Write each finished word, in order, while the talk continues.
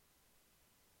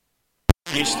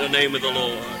Praise the name of the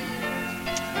Lord.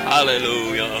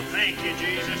 Hallelujah. Thank you,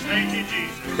 Jesus. Thank you,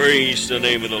 Jesus. Praise the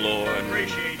name of the Lord.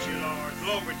 Appreciate you, Lord.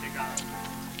 Glory to God.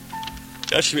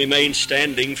 Let's remain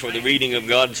standing for the reading of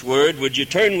God's Word. Would you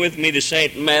turn with me to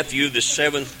St. Matthew, the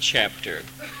 7th chapter?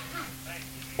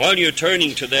 While you're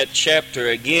turning to that chapter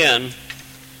again,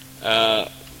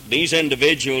 these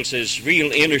individuals is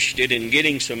real interested in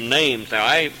getting some names. Now,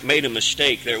 I made a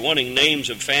mistake. They're wanting names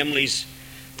of families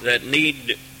that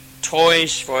need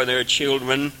toys for their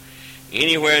children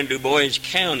anywhere in Du Bois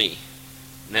County.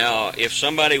 Now, if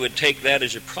somebody would take that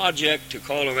as a project to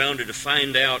call around or to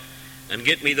find out and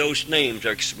get me those names,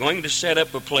 they're going to set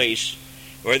up a place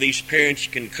where these parents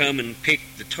can come and pick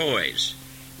the toys,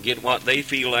 get what they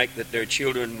feel like that their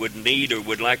children would need or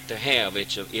would like to have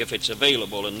if it's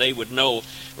available, and they would know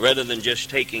rather than just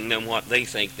taking them what they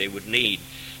think they would need.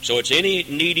 So it's any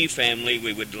needy family,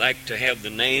 we would like to have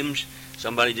the names.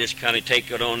 Somebody just kind of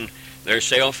take it on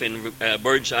theirself in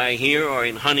Birdseye here or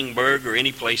in Huntingburg or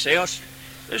any place else.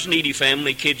 There's needy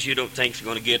family, kids you don't think is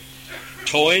going to get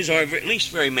toys, or at least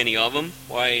very many of them.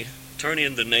 Why, turn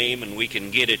in the name and we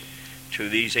can get it to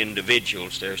these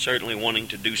individuals. They're certainly wanting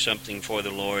to do something for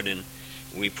the Lord, and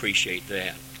we appreciate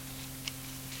that.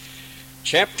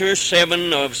 Chapter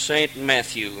 7 of St.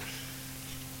 Matthew.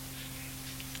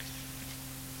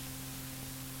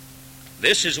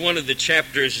 This is one of the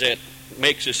chapters that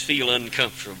makes us feel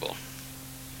uncomfortable.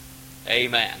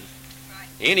 Amen.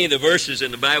 Any of the verses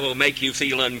in the Bible make you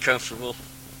feel uncomfortable?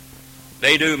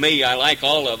 They do me. I like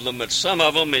all of them, but some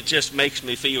of them it just makes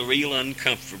me feel real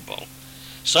uncomfortable.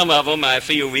 Some of them I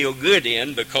feel real good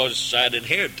in because I'd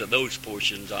adhered to those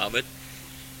portions of it.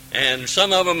 And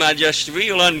some of them I just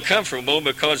real uncomfortable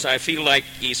because I feel like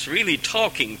he's really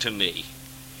talking to me.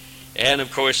 And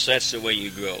of course that's the way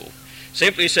you grow.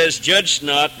 Simply says, "Judge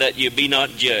not that you be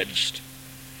not judged.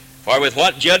 For with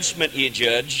what judgment ye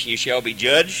judge, ye shall be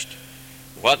judged.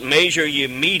 What measure ye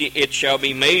mete, it shall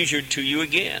be measured to you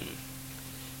again.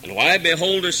 And why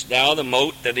beholdest thou the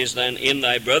mote that is in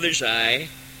thy brother's eye,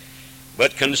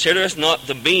 but considerest not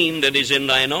the beam that is in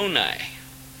thine own eye?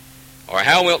 Or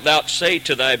how wilt thou say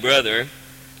to thy brother,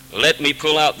 Let me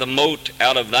pull out the mote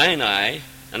out of thine eye,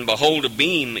 and behold, a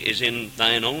beam is in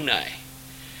thine own eye?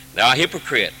 Thou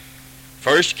hypocrite,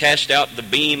 first cast out the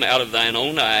beam out of thine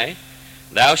own eye,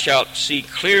 thou shalt see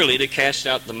clearly to cast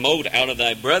out the mote out of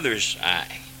thy brother's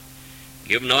eye.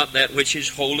 Give not that which is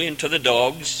holy unto the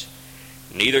dogs,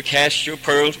 neither cast your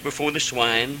pearls before the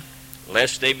swine,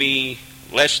 lest they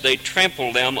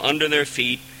trample them under their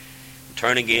feet, and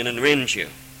turn again and rend you."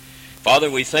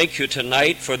 Father, we thank you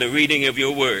tonight for the reading of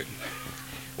your word.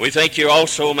 We thank you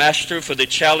also, Master, for the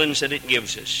challenge that it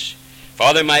gives us.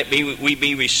 Father, might we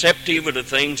be receptive of the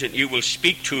things that you will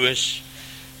speak to us.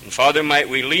 And Father, might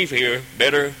we leave here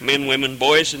better men, women,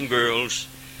 boys, and girls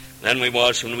than we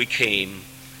was when we came.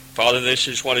 Father, this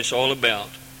is what it's all about.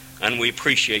 And we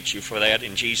appreciate you for that.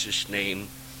 In Jesus' name,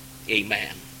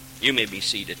 amen. You may be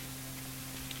seated.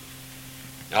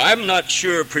 Now, I'm not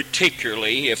sure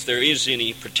particularly if there is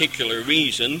any particular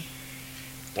reason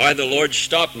why the Lord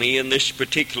stopped me in this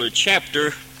particular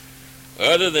chapter,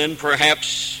 other than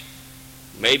perhaps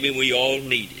maybe we all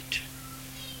need it.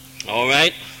 All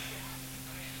right?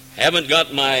 Haven't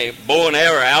got my bow and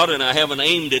arrow out, and I haven't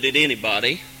aimed it at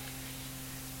anybody.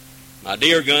 My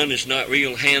deer gun is not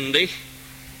real handy,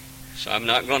 so I'm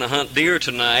not going to hunt deer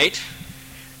tonight.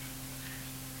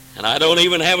 And I don't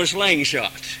even have a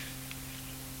slingshot.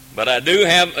 But I do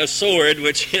have a sword,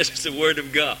 which is the Word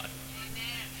of God. Amen.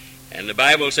 And the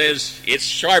Bible says it's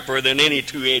sharper than any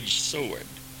two-edged sword.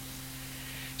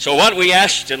 So what we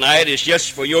ask tonight is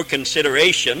just for your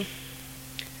consideration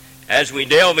as we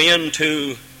delve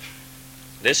into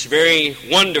this very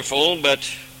wonderful but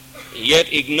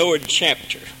yet ignored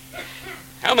chapter.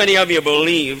 How many of you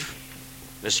believe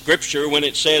the Scripture when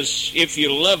it says, "If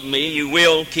you love me, you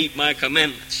will keep my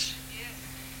commandments"?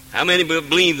 How many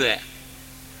believe that?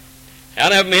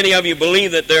 How many of you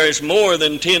believe that there is more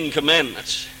than 10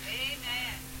 commandments? Amen.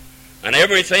 And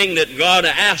everything that God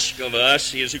asks of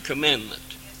us is a commandment.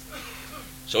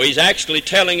 So he's actually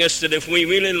telling us that if we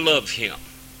really love him,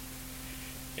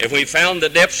 if we found the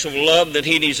depths of love that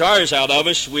he desires out of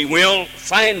us, we will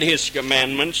find his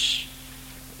commandments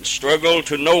and struggle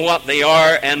to know what they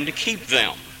are and to keep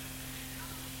them.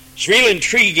 It's real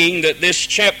intriguing that this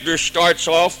chapter starts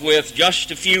off with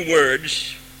just a few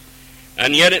words,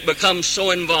 and yet it becomes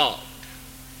so involved.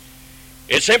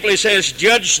 It simply says,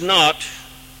 "Judge not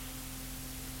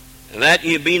that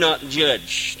ye be not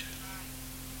judged."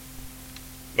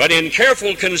 But in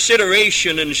careful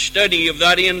consideration and study of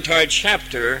that entire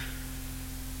chapter,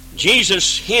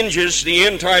 Jesus hinges the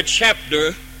entire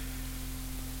chapter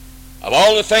of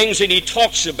all the things that he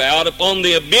talks about upon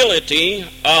the ability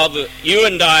of you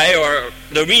and I, or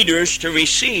the readers, to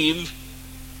receive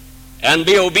and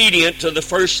be obedient to the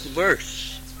first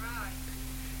verse.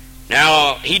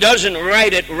 Now, he doesn't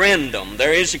write at random.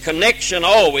 There is a connection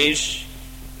always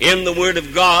in the Word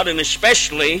of God, and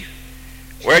especially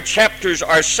where chapters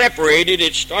are separated,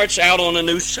 it starts out on a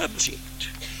new subject.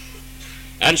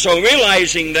 And so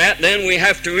realizing that, then we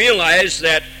have to realize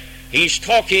that he's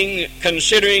talking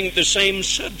considering the same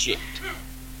subject,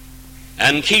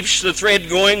 and keeps the thread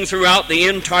going throughout the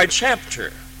entire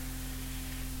chapter.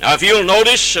 Now, if you'll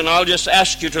notice, and I'll just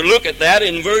ask you to look at that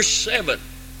in verse 7,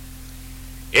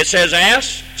 it says,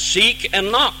 ask, seek,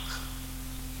 and knock.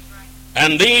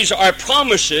 And these are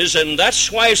promises, and that's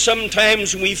why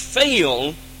sometimes we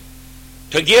fail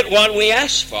to get what we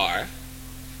ask for,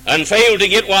 and fail to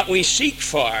get what we seek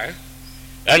for,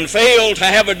 and fail to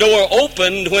have a door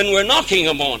opened when we're knocking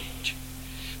upon it.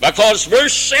 Because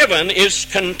verse 7 is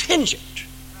contingent.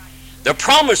 The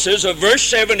promises of verse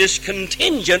 7 is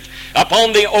contingent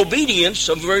upon the obedience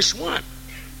of verse 1.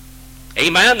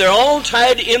 Amen? They're all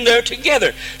tied in there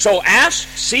together. So ask,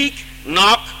 seek,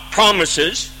 knock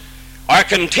promises are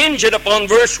contingent upon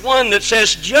verse 1 that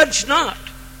says, judge not,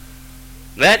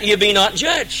 that ye be not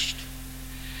judged.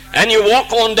 And you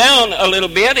walk on down a little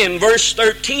bit, in verse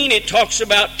 13 it talks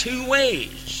about two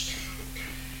ways.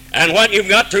 And what you've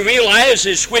got to realize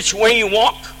is which way you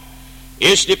walk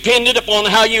is dependent upon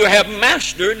how you have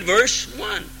mastered verse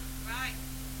 1.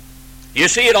 You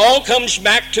see, it all comes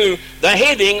back to the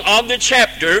heading of the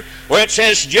chapter where it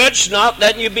says, judge not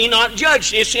that you be not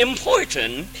judged. It's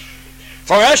important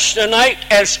for us tonight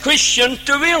as Christians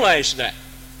to realize that.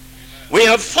 We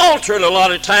have faltered a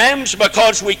lot of times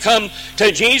because we come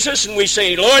to Jesus and we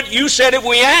say, Lord, you said if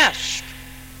we ask.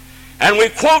 And we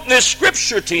quote this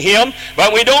scripture to him,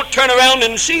 but we don't turn around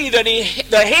and see that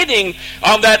the heading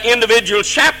of that individual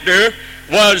chapter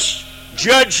was,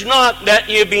 judge not that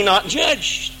ye be not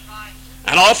judged.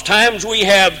 And oftentimes we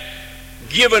have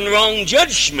given wrong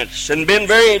judgments and been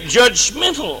very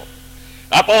judgmental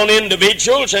upon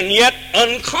individuals, and yet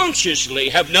unconsciously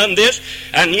have done this,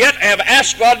 and yet have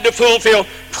asked God to fulfill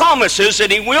promises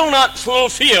that he will not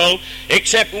fulfill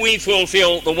except we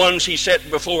fulfill the ones he set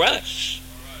before us.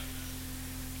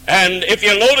 And if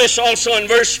you notice also in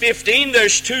verse 15,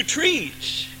 there's two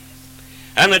trees.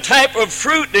 And the type of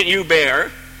fruit that you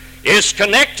bear is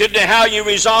connected to how you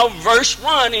resolve verse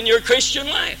 1 in your Christian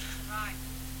life.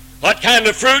 What kind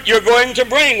of fruit you're going to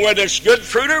bring, whether it's good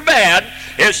fruit or bad,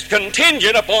 is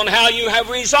contingent upon how you have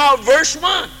resolved verse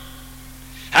 1.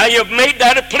 How you've made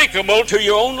that applicable to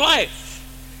your own life.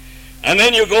 And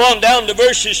then you go on down to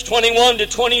verses 21 to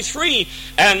 23,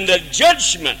 and the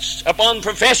judgments upon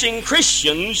professing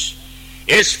Christians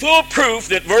is full proof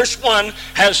that verse 1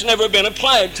 has never been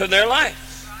applied to their life.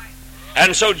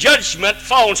 And so judgment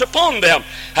falls upon them.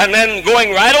 And then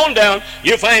going right on down,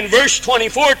 you find verse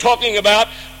 24 talking about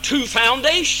two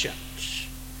foundations.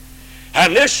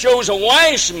 And this shows a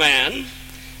wise man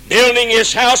building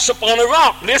his house upon a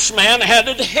rock. This man had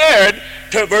adhered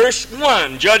to verse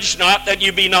 1, judge not that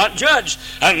you be not judged.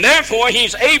 And therefore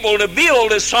he's able to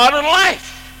build a solid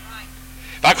life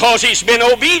because he's been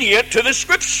obedient to the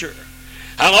scripture.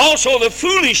 And also the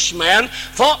foolish man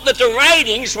thought that the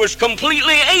writings was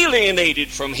completely alienated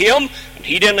from him, and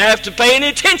he didn't have to pay any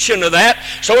attention to that,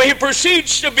 so he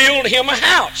proceeds to build him a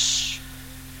house.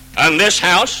 And this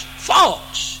house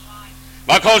falls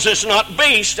because it's not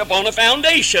based upon a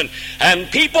foundation. And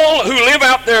people who live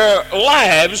out their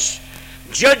lives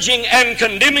judging and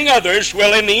condemning others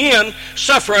will in the end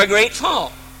suffer a great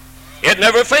fall. It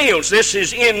never fails. This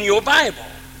is in your Bible.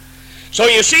 So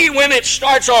you see, when it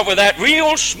starts off with that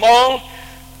real small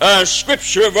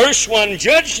scripture, verse 1,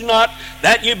 judge not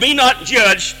that you be not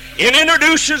judged, it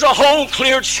introduces a whole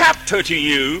clear chapter to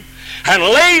you and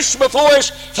lays before us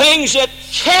things that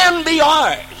can be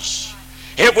ours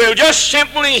if we'll just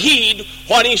simply heed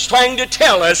what he's trying to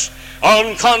tell us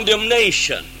on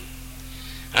condemnation.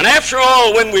 And after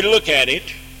all, when we look at it,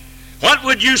 what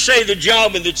would you say the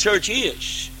job of the church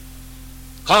is?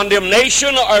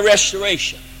 Condemnation or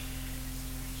restoration?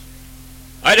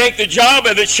 I think the job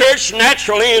of the church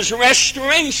naturally is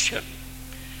restoration.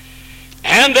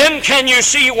 And then can you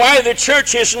see why the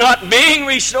church is not being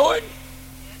restored?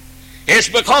 It's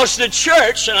because the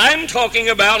church, and I'm talking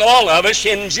about all of us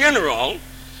in general,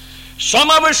 some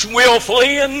of us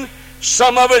willfully and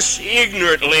some of us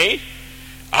ignorantly,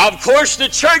 of course the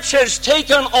church has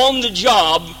taken on the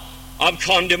job of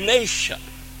condemnation.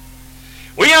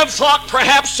 We have thought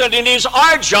perhaps that it is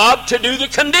our job to do the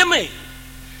condemning.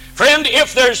 Friend,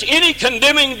 if there's any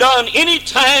condemning done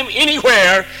anytime,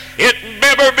 anywhere, it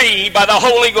better be by the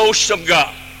Holy Ghost of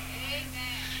God.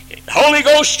 The Holy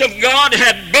Ghost of God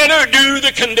had better do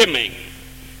the condemning,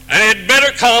 and it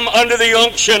better come under the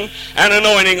unction and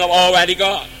anointing of Almighty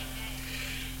God.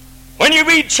 When you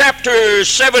read chapter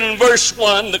 7, verse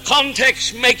 1, the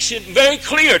context makes it very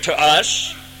clear to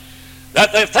us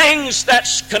that the things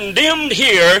that's condemned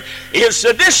here is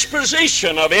the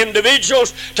disposition of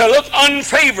individuals to look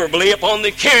unfavorably upon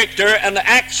the character and the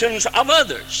actions of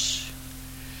others.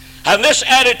 And this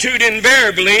attitude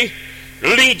invariably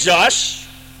leads us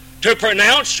to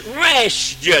pronounce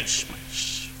rash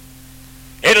judgments.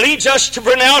 It leads us to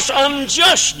pronounce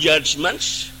unjust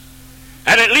judgments,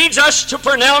 and it leads us to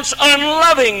pronounce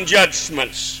unloving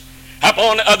judgments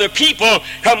upon other people,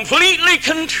 completely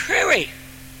contrary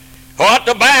to what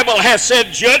the Bible has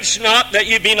said, judge not that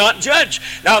you be not judged.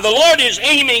 Now the Lord is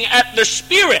aiming at the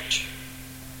spirit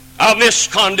of this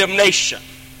condemnation,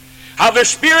 of the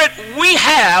spirit we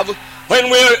have when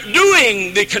we're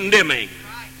doing the condemning,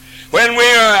 when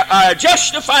we're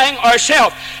justifying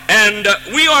ourselves, and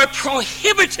we are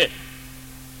prohibited.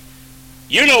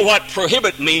 You know what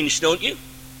prohibit means, don't you?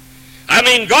 I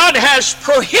mean, God has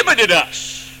prohibited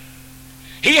us.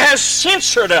 He has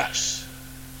censored us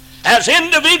as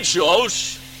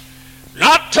individuals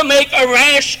not to make a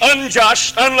rash,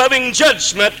 unjust, unloving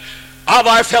judgment of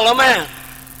our fellow man.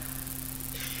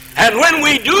 And when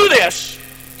we do this,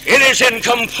 it is in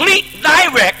complete,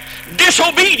 direct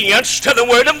disobedience to the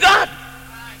Word of God.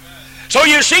 So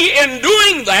you see, in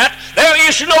doing that, there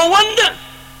is no wonder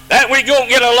that we don't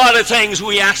get a lot of things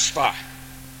we ask for.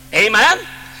 Amen?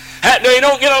 That we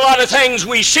don't get a lot of things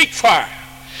we seek for.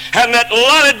 And that a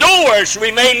lot of doors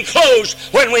remain closed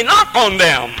when we knock on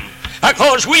them,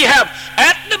 because we have,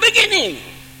 at the beginning,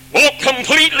 walked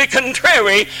completely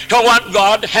contrary to what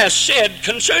God has said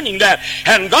concerning that.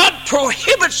 And God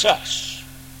prohibits us.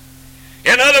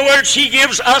 In other words, He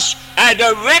gives us a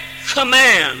direct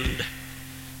command.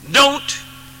 Don't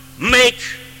make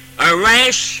a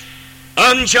rash,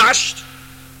 unjust,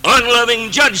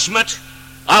 unloving judgment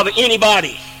of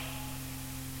anybody,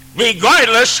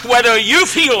 regardless whether you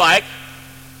feel like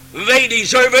they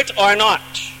deserve it or not.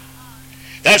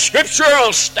 The Scripture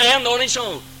will stand on its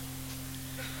own.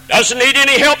 Doesn't need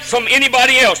any help from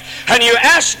anybody else. And you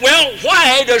ask, well,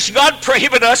 why does God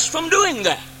prohibit us from doing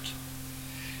that?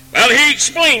 Well, He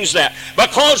explains that.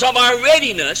 Because of our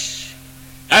readiness,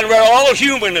 and we're all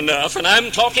human enough, and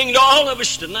I'm talking to all of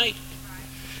us tonight.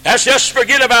 Let's just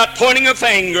forget about pointing a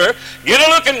finger, get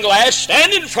a looking glass,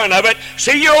 stand in front of it,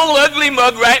 see your old ugly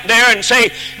mug right there and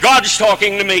say, God's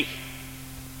talking to me.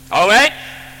 All right?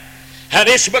 And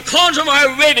it's because of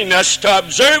our readiness to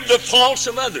observe the faults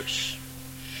of others.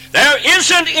 There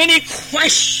isn't any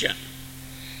question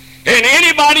in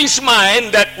anybody's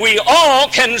mind that we all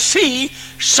can see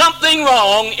something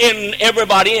wrong in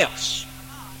everybody else.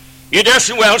 You just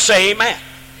well say amen.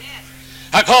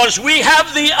 Because we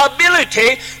have the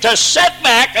ability to sit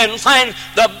back and find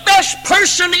the best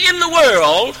person in the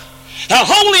world, the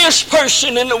holiest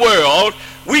person in the world.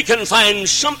 We can find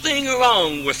something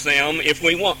wrong with them if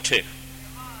we want to.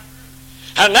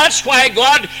 And that's why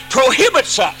God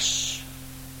prohibits us.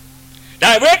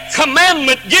 Direct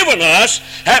commandment given us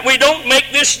that we don't make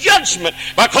this judgment,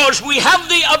 because we have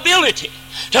the ability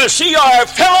to see our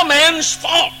fellow man's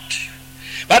fault.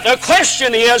 But the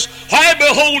question is, why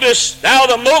beholdest thou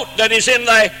the mote that is in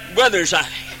thy brother's eye?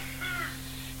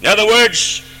 In other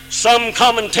words, some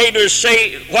commentators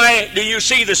say, why do you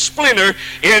see the splinter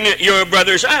in your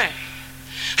brother's eye?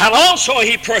 And also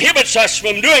He prohibits us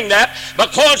from doing that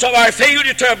because of our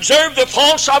failure to observe the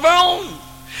faults of our own.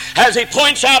 As He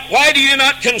points out, why do you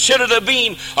not consider the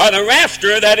beam or the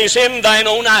rafter that is in thine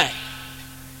own eye?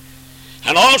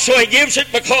 And also He gives it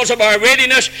because of our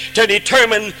readiness to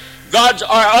determine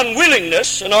our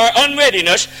unwillingness and our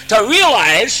unreadiness to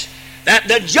realize that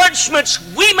the judgments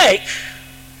we make,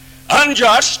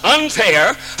 unjust, unfair,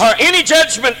 or any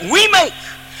judgment we make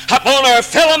upon our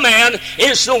fellow man,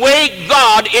 is the way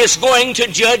God is going to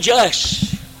judge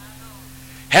us.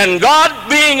 And God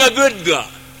being a good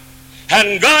God,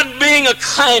 and God being a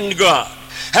kind God,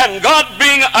 and God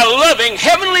being a loving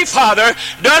Heavenly Father,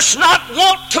 does not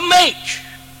want to make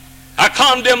a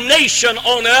condemnation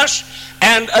on us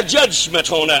and a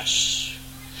judgment on us.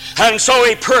 And so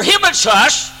He prohibits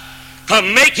us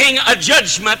from making a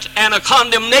judgment and a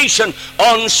condemnation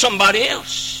on somebody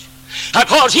else.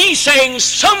 Because He's saying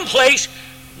someplace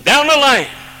down the line,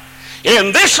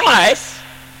 in this life,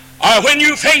 or when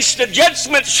you face the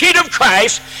judgment seat of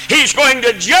Christ, He's going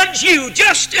to judge you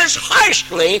just as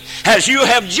harshly as you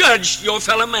have judged your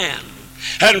fellow man.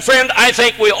 And friend, I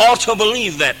think we ought to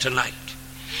believe that tonight.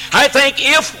 I think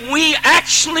if we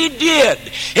actually did,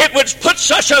 it would put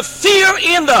such a fear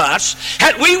in us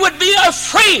that we would be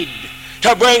afraid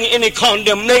to bring any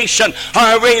condemnation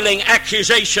or railing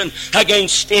accusation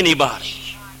against anybody.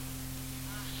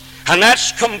 And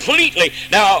that's completely.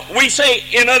 Now, we say,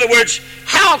 in other words,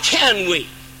 how can we?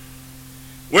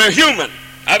 We're human.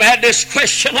 I've had this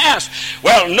question asked.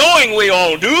 Well, knowing we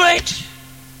all do it,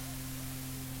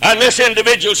 and this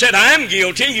individual said, I'm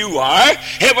guilty, you are,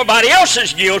 everybody else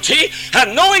is guilty,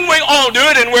 and knowing we all do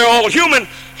it and we're all human,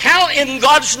 how in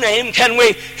God's name can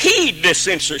we heed this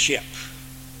censorship?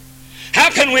 How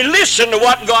can we listen to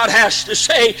what God has to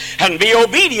say and be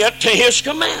obedient to His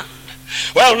command?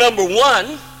 Well, number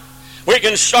one, we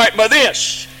can start by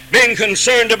this, being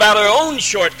concerned about our own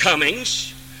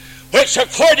shortcomings, which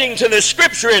according to the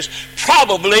Scripture is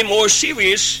probably more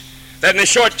serious than the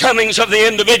shortcomings of the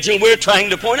individual we're trying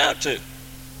to point out to.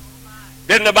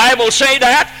 Didn't the Bible say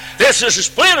that? This is a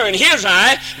splinter in his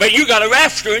eye, but you got a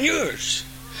rafter in yours.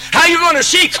 How are you going to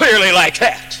see clearly like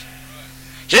that?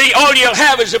 See, all you'll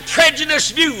have is a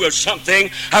prejudiced view of something,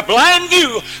 a blind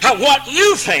view of what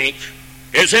you think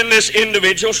is in this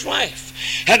individual's life.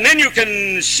 And then you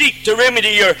can seek to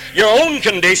remedy your own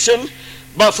condition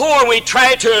before we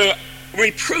try to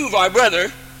reprove our brother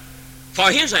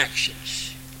for his actions.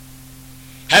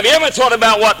 Have you ever thought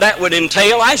about what that would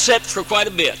entail? I sat for quite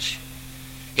a bit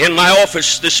in my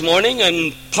office this morning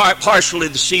and partially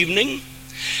this evening,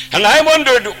 and I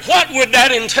wondered, what would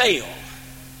that entail?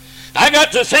 I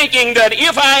got to thinking that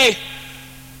if I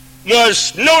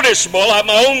was noticeable of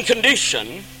my own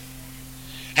condition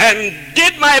and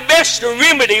did my best to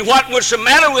remedy what was the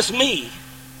matter with me,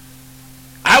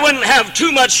 I wouldn't have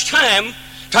too much time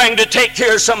trying to take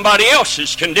care of somebody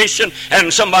else's condition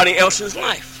and somebody else's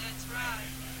life.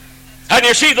 And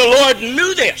you see, the Lord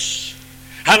knew this.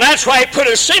 And that's why He put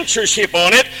a censorship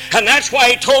on it, and that's why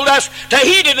He told us to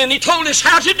heed it, and He told us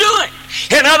how to do it.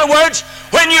 In other words,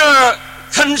 when you're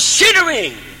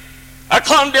considering a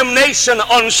condemnation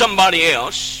on somebody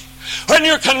else, when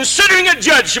you're considering a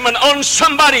judgment on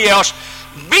somebody else,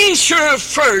 be sure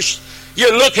first you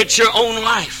look at your own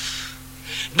life.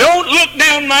 Don't look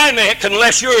down my neck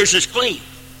unless yours is clean.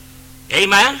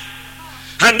 Amen?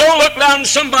 And don't look down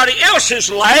somebody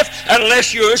else's life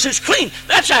unless yours is clean.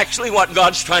 That's actually what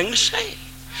God's trying to say.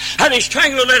 And He's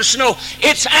trying to let us know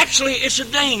it's a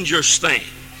dangerous thing.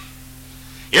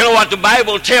 You know what the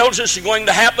Bible tells us is going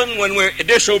to happen when we're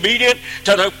disobedient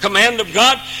to the command of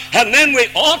God? And then we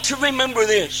ought to remember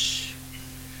this.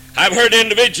 I've heard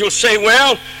individuals say,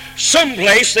 well,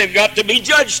 someplace they've got to be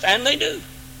judged, and they do.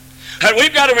 And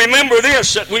we've got to remember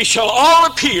this, that we shall all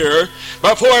appear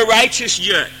before a righteous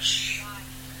judge.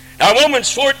 Now, Romans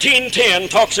 14:10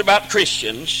 talks about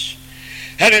Christians,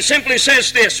 and it simply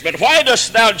says this, but why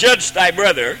dost thou judge thy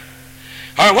brother?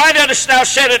 Or why dost thou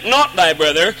set it not thy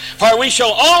brother? For we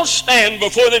shall all stand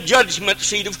before the judgment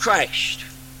seat of Christ.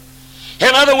 In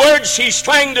other words, he's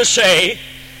trying to say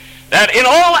that in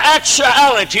all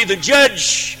actuality, the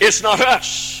judge is not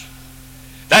us.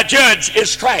 That judge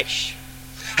is Christ.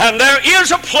 And there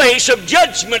is a place of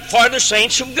judgment for the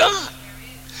saints of God.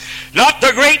 Not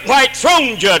the great white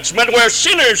throne judgment where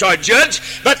sinners are judged,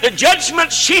 but the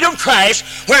judgment seat of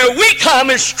Christ where we come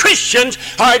as Christians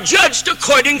are judged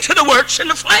according to the works in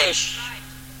the flesh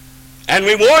and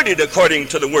rewarded according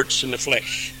to the works in the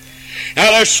flesh.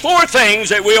 Now there's 4 things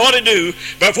that we ought to do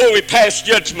before we pass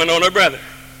judgment on our brother.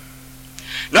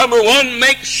 Number 1,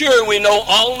 make sure we know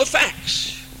all the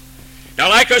facts. Now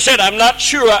like I said, I'm not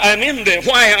sure why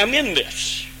I'm in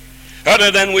this, other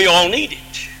than we all need it.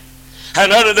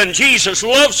 And other than Jesus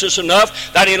loves us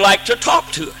enough that He'd like to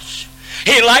talk to us.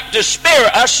 He'd like to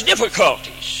spare us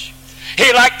difficulties.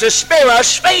 He'd like to spare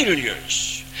us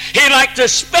failures. He'd like to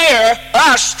spare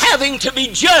us having to be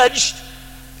judged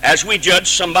as we judge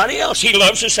somebody else. He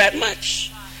loves us that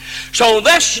much. So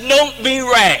let's don't be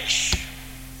rash.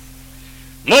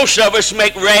 Most of us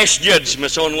make rash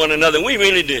judgments on one another. We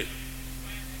really do.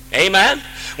 Amen?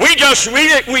 We just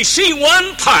read it. We see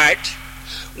one part,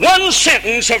 one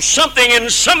sentence of something in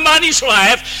somebody's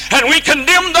life, and we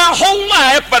condemn their whole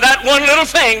life by that one little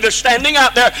thing that's standing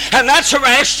out there, and that's a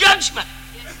rash judgment.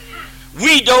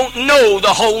 We don't know the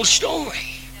whole story.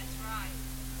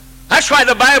 That's why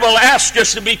the Bible asks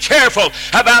us to be careful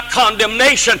about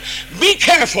condemnation. Be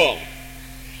careful.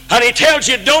 And He tells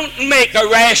you, don't make a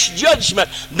rash judgment.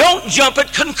 Don't jump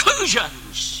at conclusions.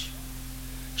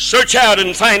 Search out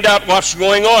and find out what's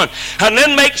going on. And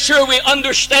then make sure we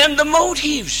understand the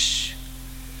motives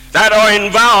that are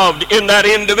involved in that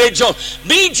individual.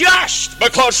 Be just,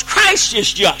 because Christ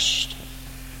is just.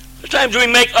 Sometimes we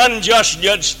make unjust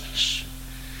judgments.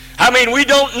 I mean, we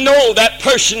don't know that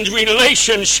person's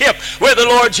relationship with the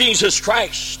Lord Jesus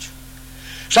Christ.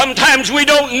 Sometimes we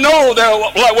don't know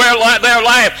their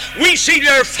life. We see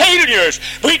their failures.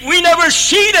 We never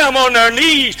see them on their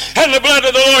knees and the blood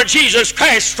of the Lord Jesus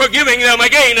Christ forgiving them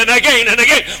again and again and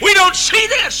again. We don't see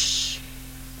this.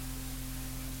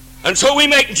 And so we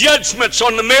make judgments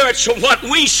on the merits of what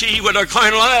we see with our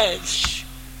carnal eyes.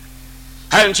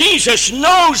 And Jesus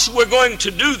knows we're going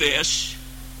to do this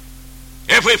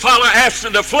if we follow after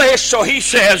the flesh, so he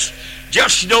says,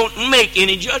 just don't make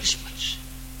any judgments.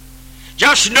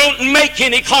 Just don't make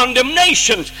any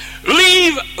condemnations.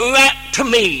 Leave that to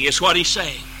me, is what he's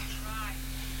saying.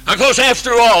 Because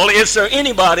after all, is there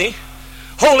anybody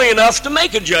holy enough to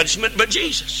make a judgment but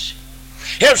Jesus?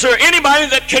 Is there anybody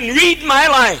that can read my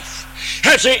life?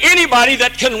 Is there anybody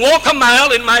that can walk a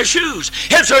mile in my shoes?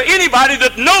 Is there anybody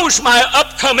that knows my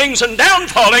upcomings and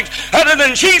downfallings other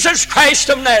than Jesus Christ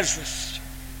of Nazareth?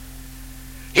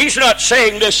 He's not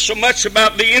saying this so much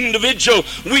about the individual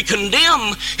we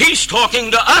condemn. He's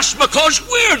talking to us because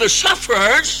we're the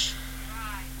sufferers.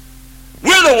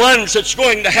 We're the ones that's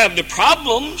going to have the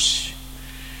problems.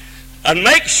 And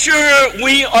make sure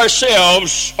we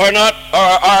ourselves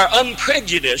are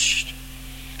unprejudiced,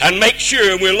 and make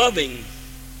sure we're loving.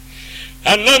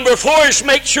 And number 4 is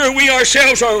make sure we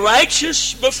ourselves are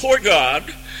righteous before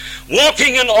God,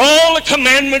 walking in all the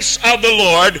commandments of the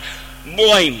Lord,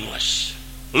 blameless.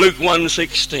 Luke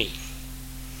 1:16.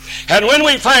 And when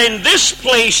we find this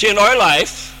place in our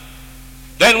life,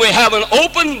 then we have an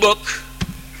open book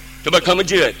to become a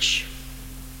judge.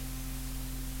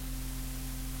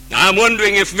 Now I'm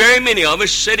wondering if very many of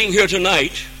us sitting here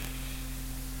tonight,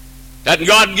 that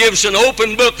God gives an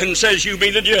open book and says, you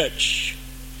be the judge.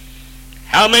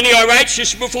 How many are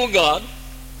righteous before God,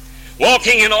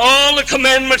 walking in all the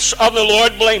commandments of the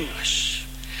Lord, blameless?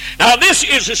 Now this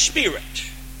is a spirit.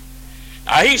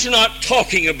 Now, he's not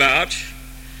talking about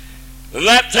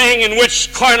that thing in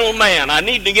which carnal man, I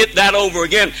need to get that over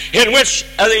again, in which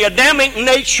the Adamic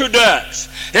nature does.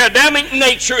 The Adamic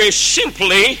nature is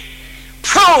simply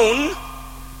prone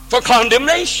for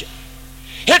condemnation.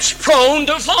 It's prone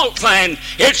to fault find.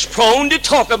 It's prone to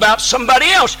talk about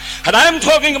somebody else. And I'm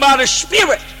talking about a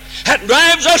spirit that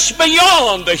drives us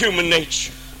beyond the human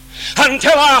nature,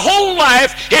 until our whole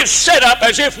life is set up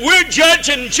as if we're judge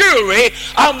and jury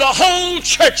of the whole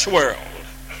church world.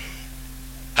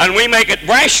 And we make it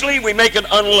brashly, we make it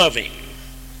unloving.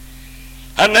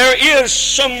 And there is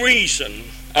some reason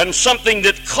and something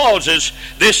that causes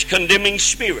this condemning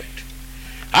spirit.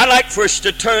 I'd like for us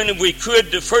to turn, if we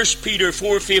could, to 1 Peter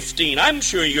 4:15. I'm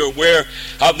sure you're aware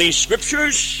of these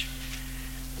scriptures.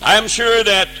 I'm sure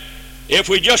that if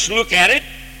we just look at it,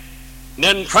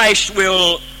 then Christ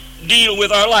will deal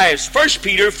with our lives. 1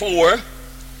 Peter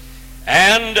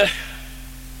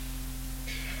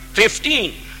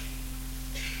 4:15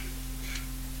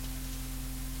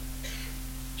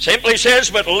 simply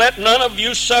says, but let none of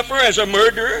you suffer as a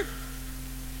murderer,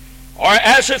 or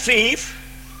as a thief,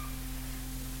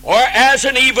 or as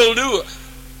an evildoer.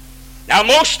 Now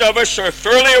most of us are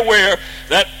thoroughly aware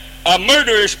that a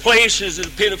murderer's place is in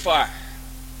the pit of fire.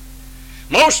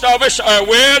 Most of us are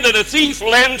aware that a thief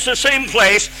lands the same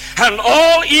place, and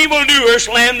all evildoers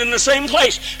land in the same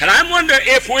place. And I wonder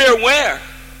if we're aware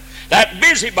that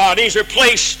busybodies are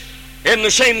placed in the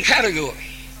same category,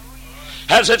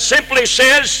 as it simply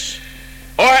says,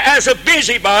 or as a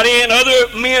busybody in other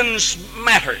men's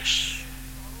matters.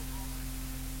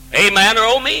 Amen or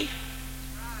oh me?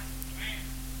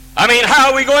 I mean,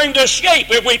 how are we going to escape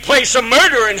if we place a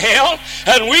murderer in hell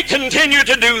and we continue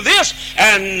to do this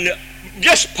and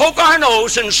just poke our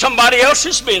nose in somebody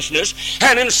else's business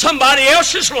and in somebody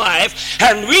else's life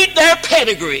and read their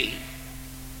pedigree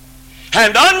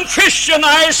and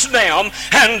unchristianize them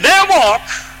and their walk?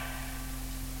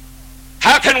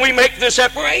 How can we make this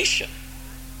separation?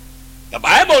 The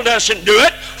Bible doesn't do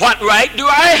it. What right do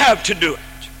I have to do it?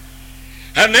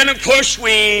 And then, of course,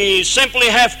 we simply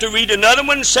have to read another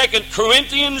one, 2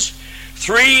 Corinthians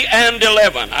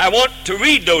 3:11. I want to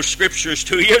read those scriptures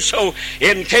to you, so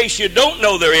in case you don't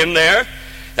know they're in there,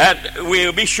 that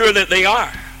we'll be sure that they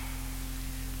are.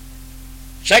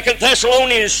 2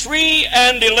 Thessalonians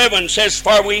 3:11 says,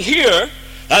 for we hear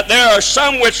that there are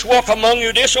some which walk among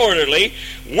you disorderly,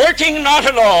 working not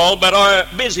at all, but are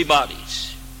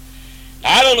busybodies.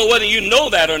 Now, I don't know whether you know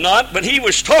that or not, but he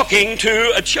was talking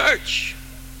to a church.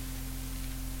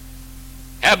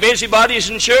 Have busybodies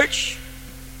in church?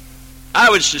 I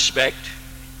would suspect.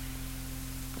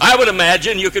 I would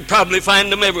imagine you could probably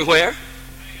find them everywhere.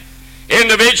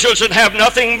 Individuals that have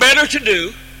nothing better to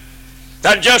do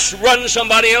than just run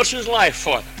somebody else's life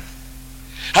for them.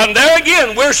 And there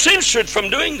again, we're censored from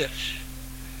doing this.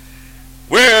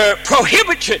 We're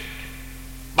prohibited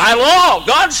by law.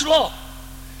 God's law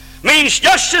means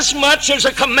just as much as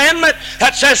a commandment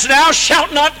that says thou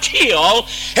shalt not kill.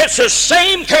 It's the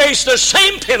same, carries the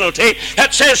same penalty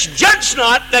that says judge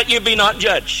not that you be not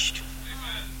judged.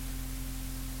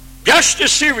 Just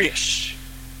as serious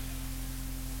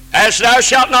as thou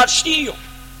shalt not steal.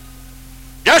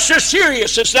 Just as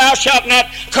serious as thou shalt not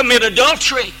commit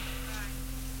adultery.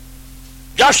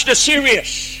 Just as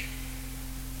serious.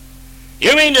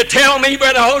 You mean to tell me,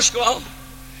 Brother Holsclaw,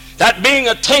 that being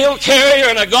a tale carrier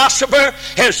and a gossiper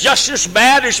is just as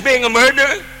bad as being a murderer?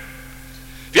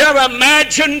 Have you ever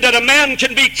imagined that a man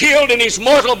can be killed in his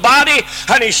mortal body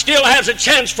and he still has a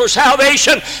chance for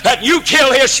salvation, that you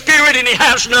kill his spirit and he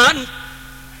has none?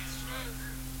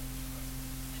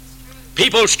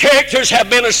 People's characters have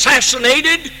been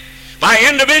assassinated by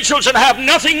individuals that have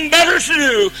nothing better to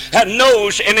do than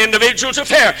nose an individual's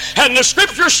affair. And the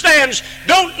Scripture stands,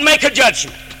 don't make a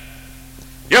judgment.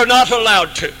 You're not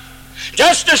allowed to.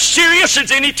 Just as serious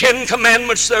as any 10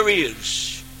 commandments there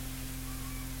is.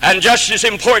 And just as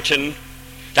important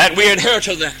that we adhere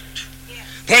to that.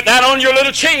 Put that on your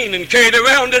little chain and carry it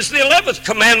around as the 11th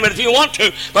commandment if you want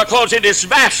to, because it is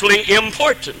vastly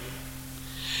important.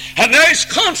 And there is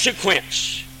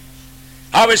consequence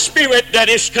of a spirit that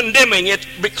is condemning. It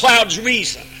beclouds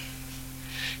reason.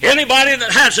 Anybody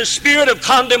that has a spirit of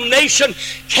condemnation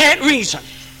can't reason.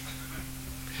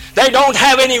 They don't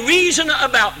have any reason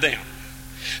about them.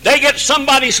 They get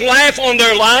somebody's life on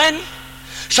their line.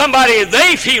 Somebody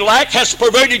they feel like has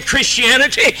perverted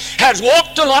Christianity, has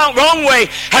walked the wrong way,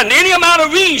 and any amount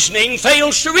of reasoning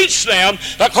fails to reach them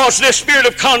because this spirit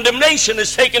of condemnation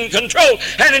has taken control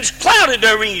and it's clouded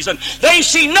their reason. They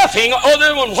see nothing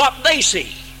other than what they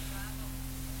see.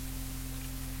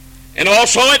 And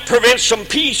also it prevents some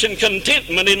peace and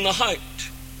contentment in the heart.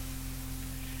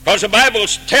 Because the Bible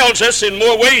tells us in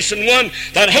more ways than one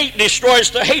that hate destroys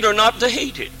the hater, not the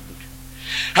hated.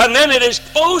 And then it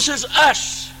exposes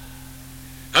us,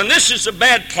 and this is the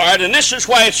bad part, and this is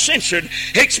why it's censored,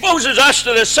 it exposes us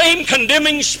to the same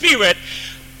condemning spirit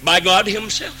by God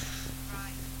Himself.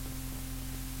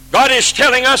 God is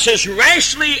telling us as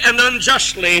rashly and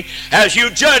unjustly as you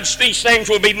judge, these things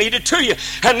will be meted to you.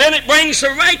 And then it brings the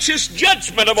righteous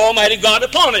judgment of Almighty God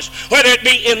upon us, whether it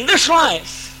be in this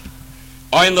life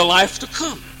or in the life to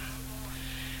come.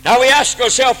 Now we ask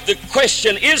ourselves the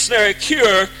question, is there a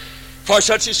cure for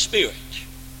such a spirit?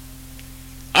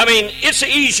 I mean, it's the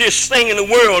easiest thing in the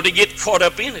world to get caught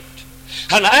up in it.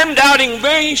 And I'm doubting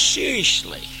very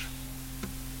seriously.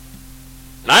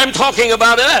 And I'm talking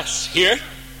about us here.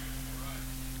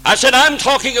 I said I'm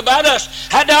talking about us.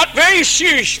 I doubt very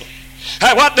seriously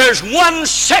that what there's one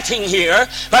setting here,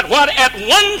 but what at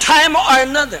one time or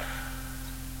another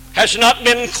has not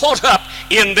been caught up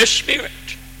in this spirit.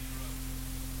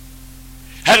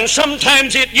 And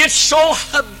sometimes it gets so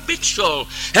habitual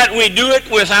that we do it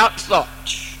without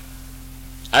thought,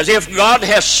 as if God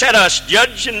has set us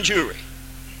judge and jury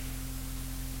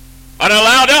and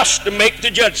allowed us to make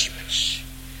the judgments.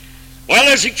 Well,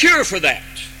 there's a cure for that.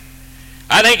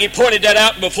 I think he pointed that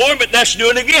out before, but let's do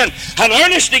it again. An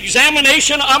earnest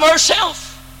examination of ourselves.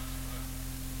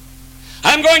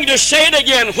 I'm going to say it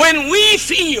again. When we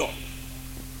feel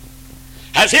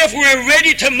as if we're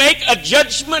ready to make a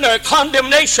judgment or a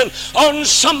condemnation on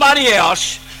somebody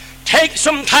else, take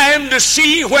some time to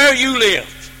see where you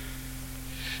live.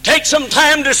 Take some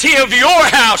time to see if your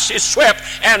house is swept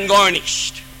and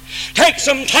garnished. Take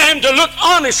some time to look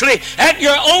honestly at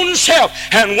your own self.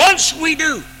 And once we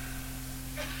do,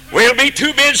 we'll be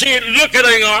too busy looking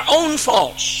at our own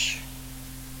faults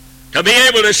to be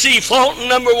able to see fault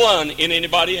number one in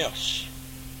anybody else.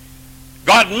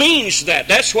 God means that.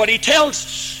 That's what He tells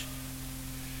us.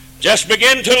 Just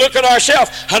begin to look at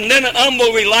ourselves, and then an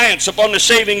humble reliance upon the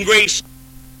saving grace.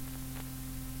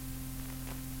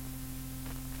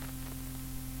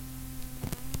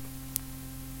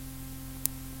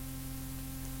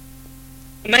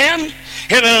 Man,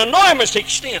 in an enormous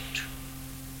extent.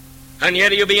 And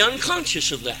yet he'll be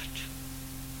unconscious of that.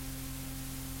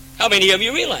 How many of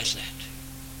you realize that?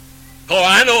 Oh,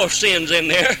 I know of sins in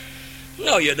there.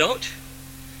 No, you don't.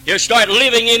 You start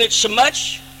living in it so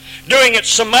much, doing it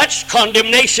so much,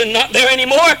 condemnation not there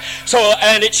anymore. So,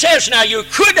 and it says now you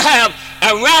could have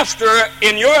a rafter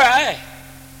in your eye.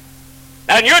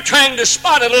 And you're trying to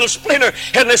spot a little splinter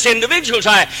in this individual's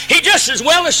eye. He just as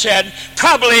well as said,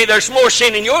 probably there's more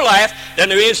sin in your life than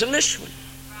there is in this one.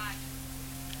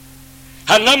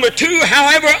 And number two,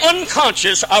 however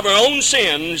unconscious of our own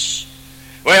sins,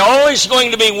 we're always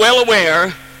going to be well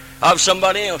aware of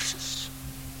somebody else's.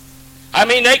 I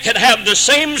mean, they could have the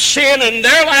same sin in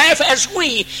their life as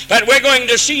we, but we're going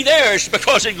to see theirs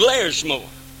because it glares more.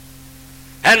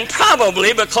 And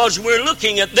probably because we're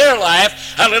looking at their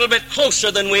life a little bit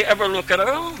closer than we ever look at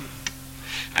our own.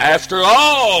 After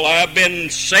all, I've been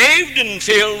saved and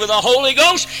filled with the Holy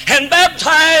Ghost and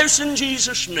baptized in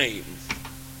Jesus' name.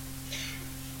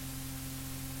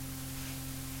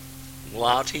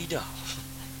 La-ti-da.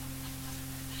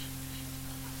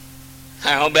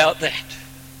 How about that?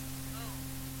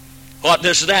 What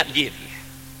does that give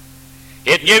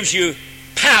you? It gives you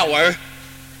power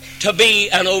to be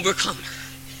an overcomer.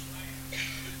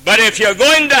 But if you're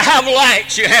going to have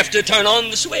lights, you have to turn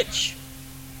on the switch.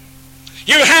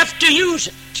 You have to use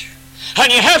it.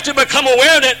 And you have to become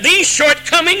aware that these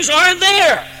shortcomings are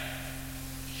there.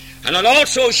 And it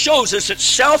also shows us that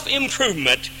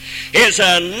self-improvement is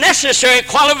a necessary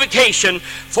qualification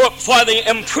for the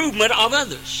improvement of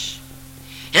others.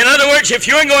 In other words, if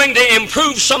you're going to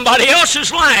improve somebody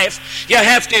else's life, you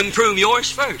have to improve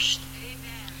yours first. Amen.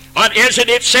 What is it?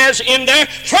 It says in there,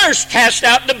 first cast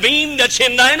out the beam that's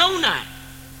in thine own eye.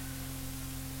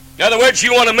 In other words,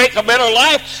 you want to make a better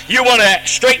life, you want to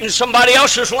straighten somebody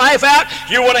else's life out,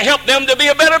 you want to help them to be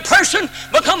a better person,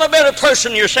 become a better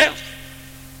person yourself.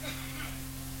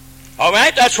 All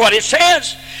right, that's what it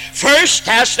says. First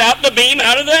cast out the beam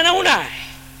out of thine own eye.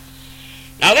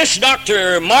 Now this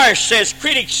Dr. Marsh says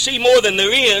critics see more than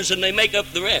there is and they make up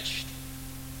the rest.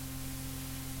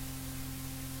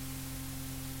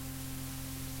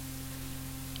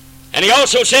 And he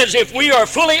also says if we are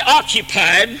fully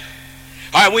occupied,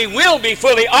 or we will be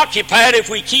fully occupied if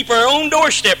we keep our own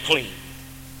doorstep clean.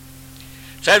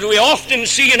 Says we often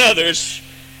see in others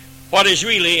what is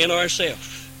really in ourselves.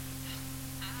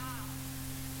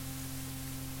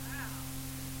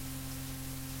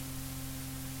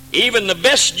 Even the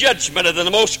best judgment of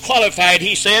the most qualified,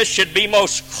 he says, should be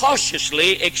most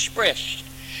cautiously expressed.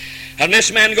 And this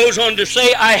man goes on to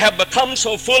say, I have become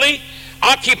so fully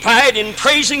occupied in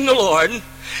praising the Lord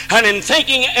and in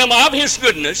thinking him of his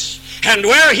goodness and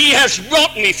where he has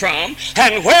brought me from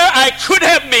and where I could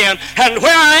have been and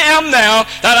where I am now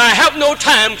that I have no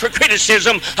time for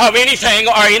criticism of anything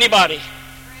or anybody.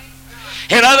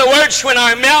 In other words, when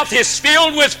our mouth is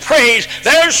filled with praise,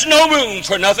 there's no room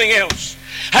for nothing else.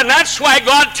 And that's why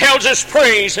God tells us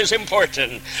praise is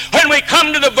important. When we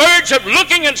come to the verge of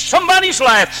looking at somebody's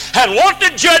life and want to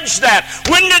judge that,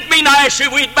 wouldn't it be nice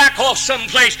if we'd back off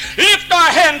someplace, lift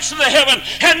our hands to the heaven,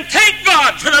 and thank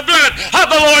God for the blood of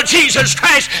the Lord Jesus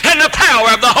Christ and the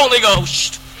power of the Holy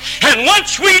Ghost? And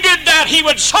once we did that, he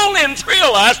would so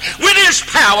thrill us with his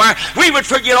power, we would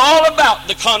forget all about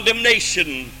the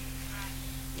condemnation,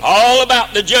 all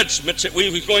about the judgments that we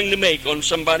were going to make on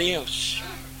somebody else.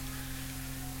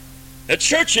 The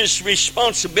church's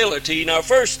responsibility. Now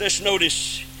first, let's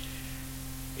notice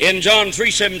in John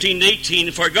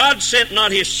 3:17-18, for God sent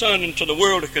not his Son into the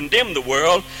world to condemn the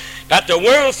world, that the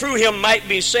world through him might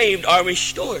be saved or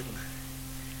restored.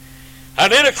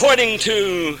 And then according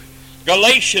to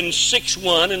Galatians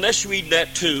 6:1, and let's read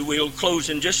that too, we'll close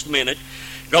in just a minute.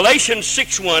 Galatians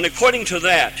 6:1, according to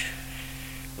that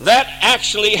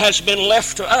actually has been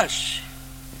left to us.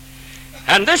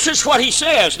 And this is what he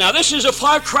says. Now this is a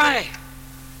far cry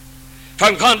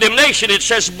from condemnation. It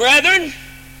says, brethren,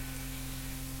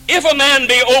 if a man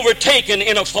be overtaken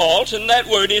in a fault, and that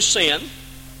word is sin,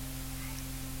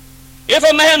 if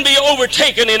a man be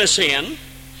overtaken in a sin,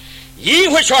 ye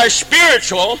which are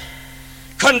spiritual,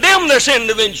 condemn this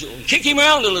individual. Kick him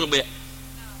around a little bit.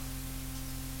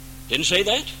 Didn't say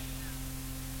that?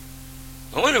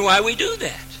 I wonder why we do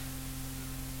that.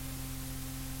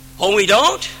 Oh, we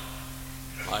don't?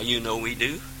 Why, you know we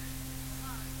do.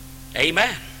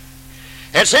 Amen.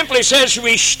 It simply says,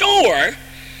 restore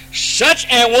such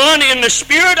a one in the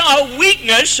spirit of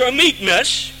weakness or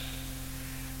meekness.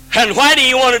 And why do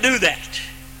you want to do that?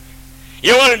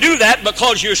 You want to do that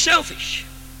because you're selfish.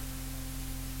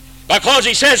 Because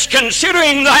he says,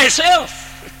 considering thyself.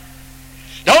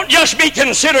 Don't just be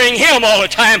considering him all the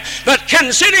time, but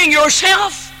considering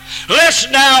yourself.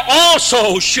 Lest thou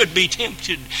also should be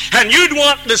tempted. And you'd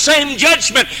want the same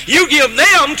judgment you give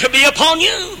them to be upon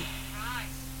you.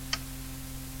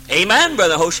 Amen,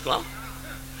 Brother Hosklau.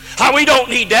 We don't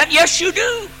need that. Yes, you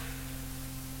do.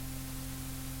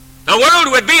 The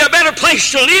world would be a better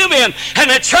place to live in, and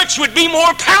the church would be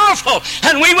more powerful,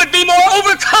 and we would be more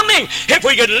overcoming if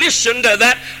we could listen to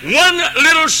that one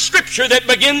little scripture that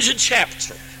begins a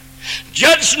chapter.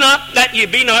 Judge not that ye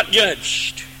be not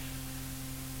judged.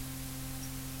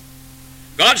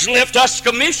 God's left us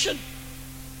commission.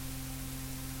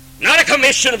 Not a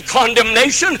commission of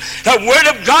condemnation. The Word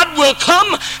of God will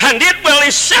come and it will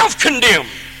itself condemn.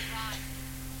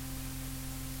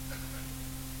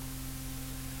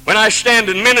 When I stand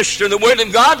and minister the Word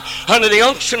of God under the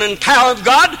unction and power of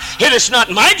God, it is not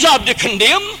my job to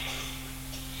condemn.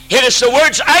 It is the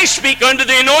words I speak under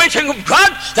the anointing of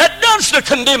God that does the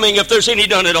condemning, if there's any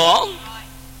done at all.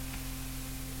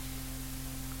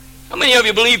 How many of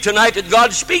you believe tonight that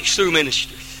God speaks through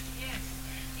ministers?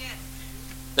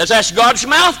 That's God's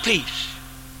mouthpiece,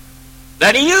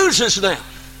 that He uses them.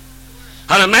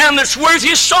 And a man that's worth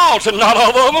his salt, and not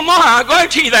all of them are, I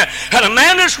guarantee you that. And a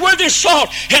man that's worth his salt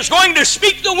is going to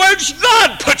speak the words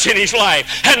God puts in his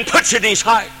life and puts in his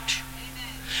heart.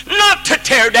 Amen. Not to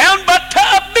tear down, but to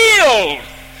upbuild.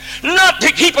 Not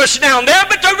to keep us down there,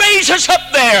 but to raise us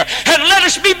up there and let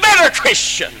us be better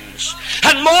Christians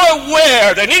and more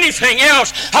aware than anything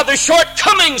else of the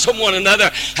shortcomings of one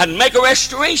another and make a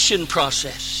restoration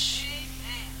process.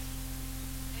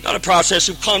 Not a process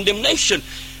of condemnation.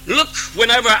 Look,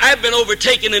 whenever I've been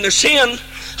overtaken in a sin,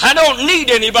 I don't need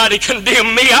anybody to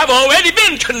condemn me. I've already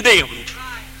been condemned.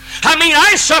 I mean,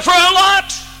 I suffer a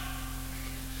lot.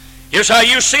 Yes, I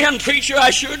use sin, preacher, I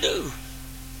sure do.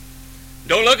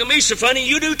 Don't look at me so funny,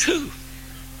 you do too.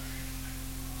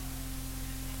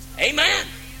 Amen.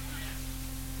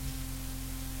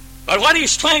 But what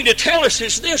he's trying to tell us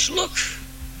is this, look,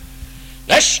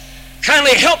 let's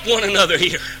kindly help one another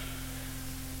here.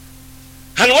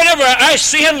 And whenever I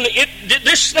sin,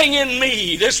 this thing in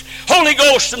me, this Holy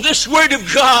Ghost and this Word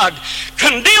of God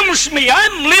condemns me.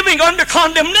 I'm living under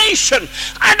condemnation.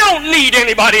 I don't need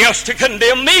anybody else to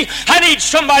condemn me. I need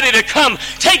somebody to come,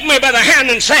 take me by the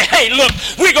hand and say, hey, look,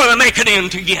 we're going to make it in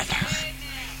together.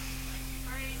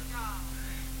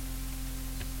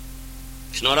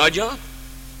 It's not our job.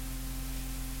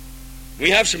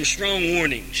 We have some strong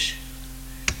warnings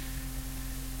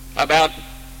about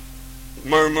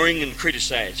murmuring and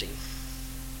criticizing.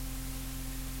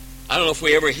 I don't know if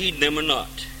we ever heed them or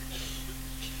not.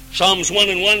 Psalms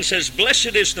 1:1 says,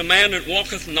 blessed is the man that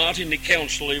walketh not in the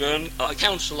counsel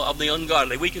of the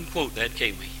ungodly. We can quote that,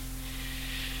 can't we?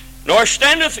 Nor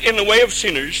standeth in the way of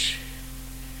sinners,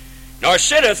 nor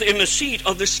sitteth in the seat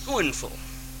of the scornful.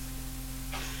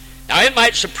 Now it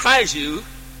might surprise you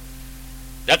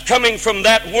that coming from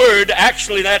that word,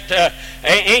 actually that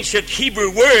ancient Hebrew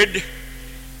word,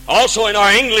 also in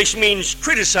our English means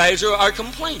criticizer or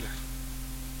complainer.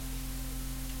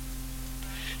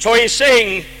 So he's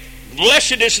saying,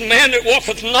 blessed is the man that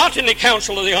walketh not in the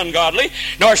counsel of the ungodly,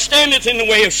 nor standeth in the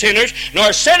way of sinners,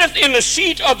 nor sitteth in the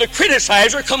seat of the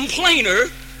criticizer, complainer,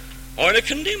 or the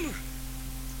condemner.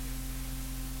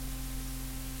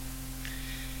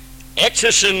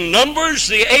 Exodus and Numbers,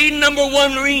 the number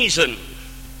one reason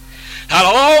how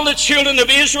all the children of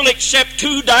Israel except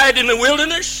 2 died in the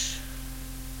wilderness,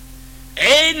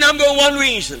 number one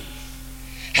reason,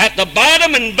 at the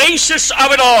bottom and basis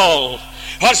of it all,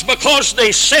 was because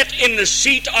they sat in the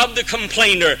seat of the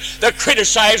complainer, the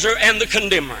criticizer, and the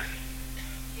condemner.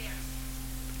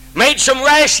 Made some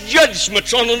rash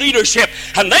judgments on the leadership,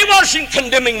 and they wasn't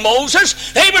condemning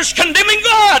Moses, they was condemning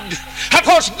God,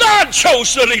 because God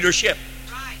chose the leadership.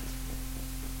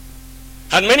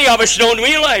 And many of us don't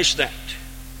realize that.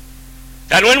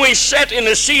 That when we sit in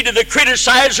the seat of the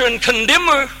criticizer and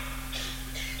condemner,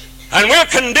 and we're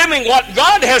condemning what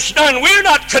God has done, we're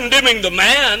not condemning the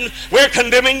man, we're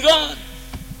condemning God.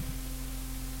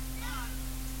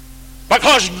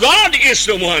 Because God is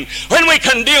the one. When we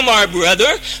condemn our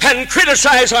brother and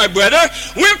criticize our brother,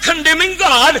 we're condemning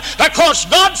God, because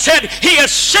God said He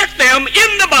has set them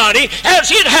in the body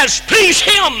as it has pleased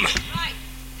Him. Right.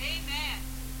 Amen.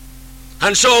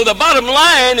 And so the bottom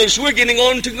line is we're getting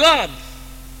on to God.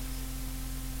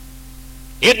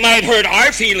 It might hurt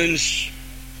our feelings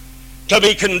to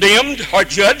be condemned or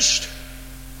judged,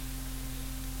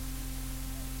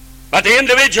 but the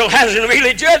individual hasn't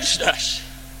really judged us.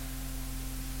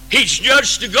 He's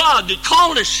judged the God that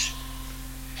called us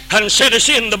and set us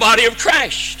in the body of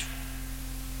Christ.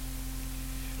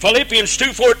 Philippians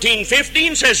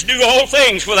 2:14-15 says, do all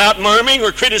things without murmuring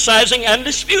or criticizing and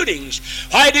disputings.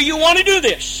 Why do you want to do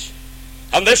this?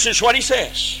 And this is what he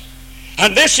says.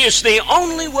 And this is the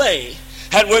only way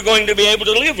that we're going to be able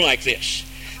to live like this.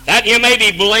 That you may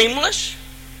be blameless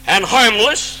and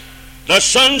harmless, the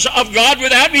sons of God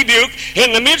without rebuke,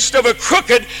 in the midst of a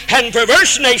crooked and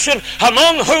perverse nation,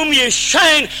 among whom ye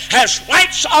shine as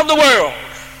lights of the world.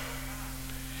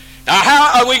 Now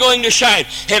how are we going to shine?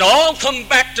 It all comes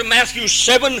back to Matthew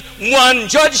 7:1,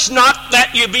 judge not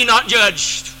that you be not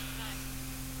judged.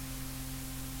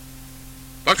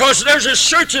 Because there's a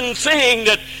certain thing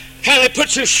that kind of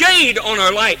puts a shade on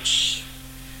our lights.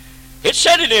 It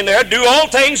said it in there, do all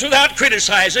things without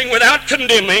criticizing, without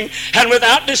condemning, and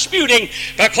without disputing.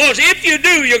 Because if you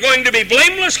do, you're going to be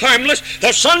blameless, harmless,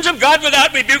 the sons of God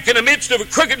without rebuke in the midst of a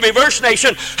crooked, reverse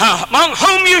nation, among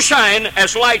whom you shine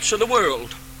as lights of the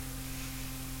world.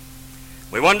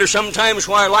 We wonder sometimes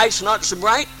why our light's not so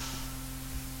bright.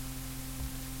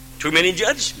 Too many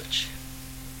judgments.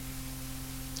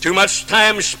 Too much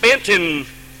time spent in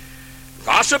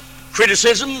gossip,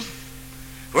 criticism,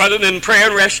 rather than prayer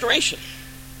and restoration.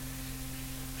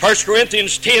 1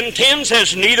 Corinthians 10:10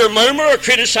 says, neither murmur or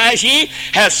criticize ye,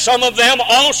 as some of them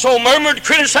also murmured,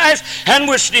 criticized, and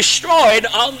was destroyed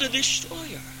of the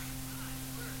destroyer.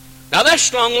 Now that's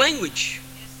strong language.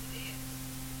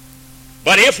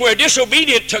 But if we're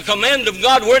disobedient to command of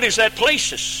God, where does that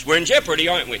place us? We're in jeopardy,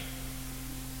 aren't we?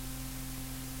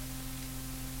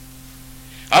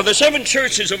 Of the 7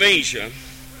 churches of Asia,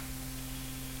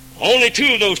 only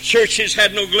 2 of those churches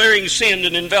had no glaring sin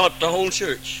that enveloped the whole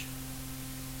church.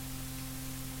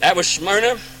 That was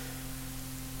Smyrna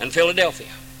and Philadelphia.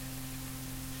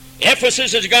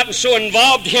 Ephesus has gotten so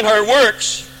involved in her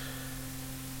works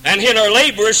and in her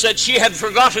labors that she had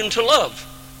forgotten to love.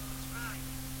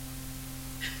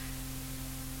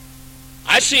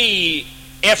 I see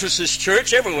Ephesus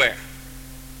church everywhere.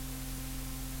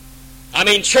 I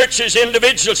mean, churches,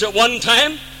 individuals at one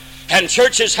time, and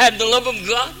churches had the love of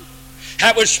God.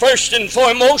 That was first and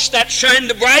foremost, that shined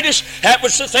the brightest. That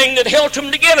was the thing that held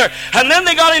them together. And then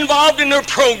they got involved in their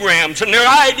programs and their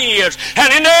ideas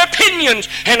and in their opinions.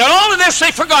 And in all of this,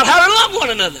 they forgot how to love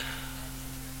one another.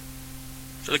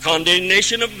 So the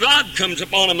condemnation of God comes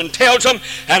upon them and tells them,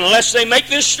 unless they make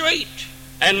this straight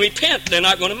and repent, they're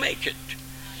not going to make it.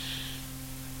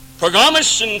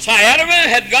 Pergamos and Thyatira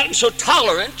had gotten so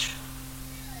tolerant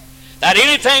that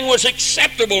anything was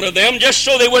acceptable to them just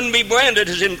so they wouldn't be branded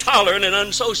as intolerant and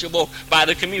unsociable by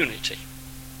the community.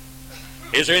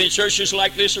 Is there any churches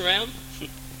like this around?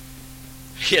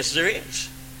 Yes, there is.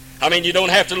 I mean, you don't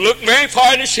have to look very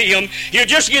far to see them. You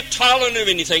just get tolerant of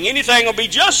anything. Anything will be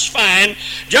just fine,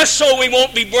 just so we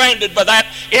won't be branded by that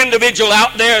individual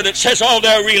out there that says, oh,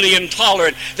 they're really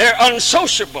intolerant. They're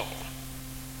unsociable.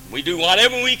 We do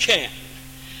whatever we can.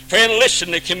 Friend,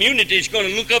 listen, the community is going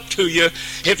to look up to you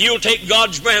if you'll take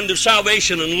God's brand of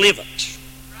salvation and live it.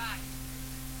 Right.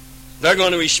 They're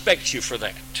going to respect you for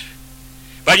that.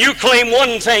 But you claim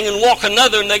one thing and walk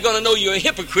another, and they're going to know you're a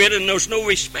hypocrite, and there's no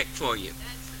respect for you.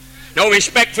 No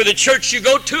respect for the church you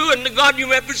go to and the God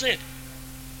you represent.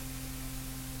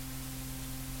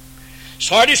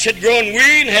 Sardis had grown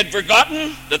weary and had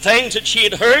forgotten the things that she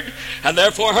had heard, and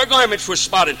therefore her garments were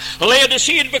spotted.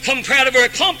 Laodicea had become proud of her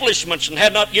accomplishments and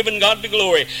had not given God the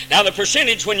glory. Now the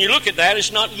percentage, when you look at that,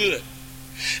 is not good.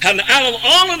 And out of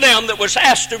all of them that was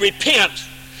asked to repent,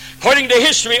 according to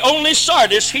history, only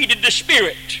Sardis heeded the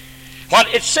Spirit, what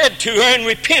it said to her, and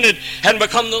repented and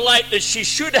become the light that she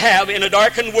should have in a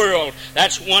darkened world.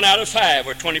 That's 1 out of 5,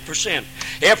 or 20%.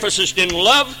 Ephesus didn't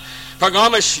love.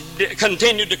 Pergamos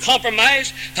continued to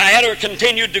compromise. Thyatira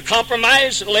continued to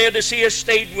compromise. Laodicea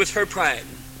stayed with her pride.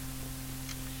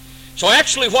 So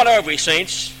actually, what are we,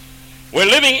 saints? We're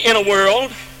living in a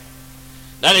world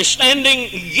that is standing,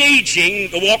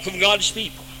 gauging the walk of God's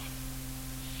people.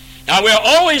 Now, we're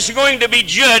always going to be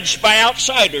judged by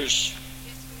outsiders.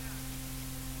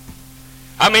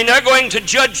 I mean, they're going to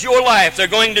judge your life. They're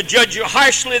going to judge you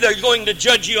harshly. They're going to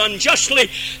judge you unjustly.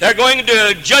 They're going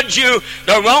to judge you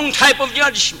the wrong type of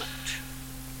judgment.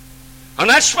 And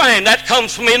that's fine. That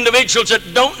comes from individuals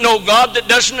that don't know God, that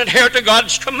doesn't adhere to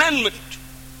God's commandment.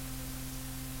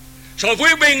 So if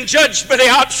we're being judged by the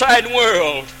outside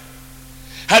world,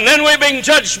 and then we're being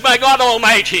judged by God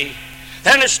Almighty,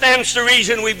 then it stands to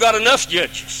reason we've got enough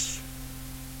judges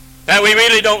that we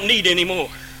really don't need any more.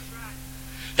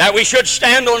 That we should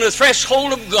stand on the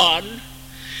threshold of God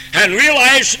and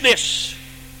realize this.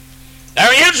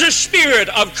 There is a spirit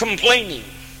of complaining.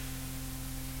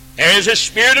 There is a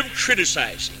spirit of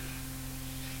criticizing.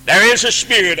 There is a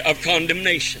spirit of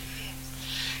condemnation.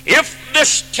 If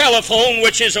this telephone,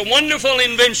 which is a wonderful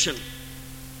invention,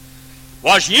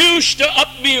 was used to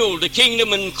upbuild the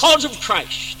kingdom and cause of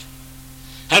Christ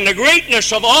and the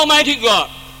greatness of Almighty God,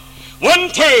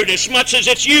 1/3 as much as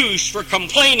it's used for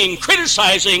complaining,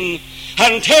 criticizing,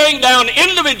 and tearing down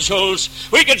individuals,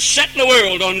 we could set the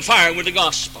world on fire with the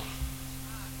gospel.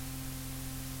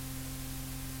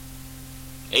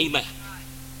 Amen.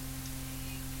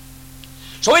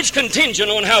 So it's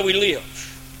contingent on how we live.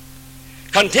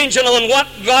 Contingent on what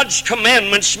God's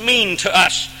commandments mean to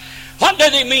us. What do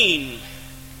they mean?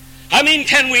 I mean,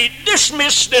 can we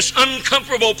dismiss this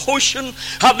uncomfortable portion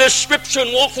of this scripture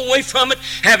and walk away from it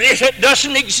as if it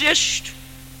doesn't exist?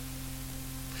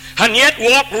 and yet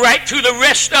walk right through the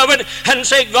rest of it and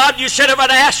say, God, you said if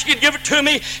I'd ask, you'd give it to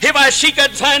me. If I seek,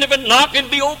 I'd find. If I'd knock, it'd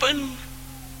be open.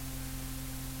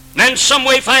 Then some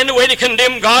way find a way to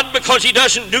condemn God because he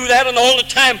doesn't do that, and all the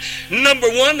time, number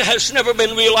one, has never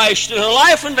been realized in her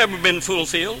life and never been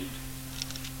fulfilled.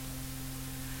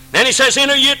 Then he says,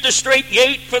 enter ye at the straight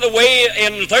gate, for the way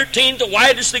in 13, the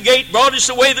wide is the gate, broad is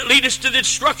the way that leadeth to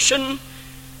destruction,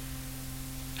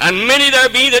 and many there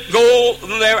be that go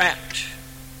thereat.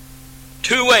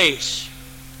 Two ways.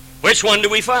 Which one do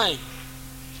we find?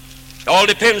 It all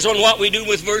depends on what we do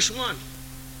with verse 1.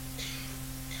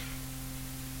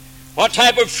 What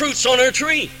type of fruit's on our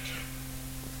tree?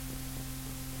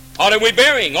 What are we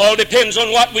bearing? All depends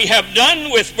on what we have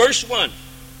done with verse 1.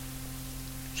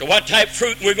 So what type of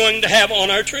fruit we're going to have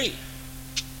on our tree?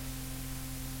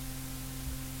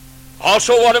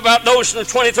 Also, what about those in the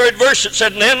 23rd verse that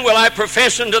said, then will I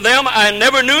profess unto them, I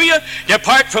never knew you.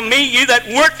 Depart from me, ye that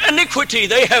work iniquity.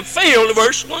 They have failed,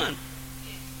 verse 1.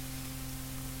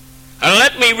 And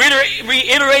let me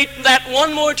reiterate that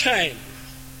one more time.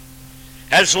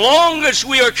 As long as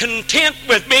we are content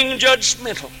with being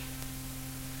judgmental,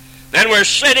 then we're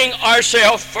setting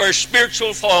ourselves for a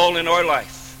spiritual fall in our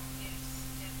life.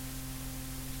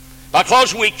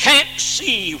 Because we can't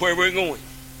see where we're going.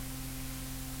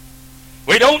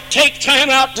 We don't take time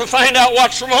out to find out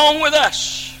what's wrong with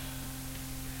us.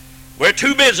 We're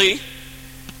too busy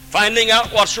finding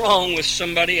out what's wrong with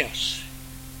somebody else.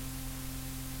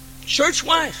 Church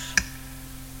wife,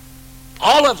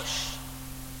 all of us,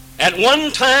 at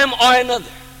one time or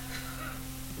another.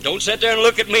 Don't sit there and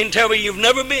look at me and tell me you've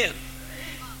never been.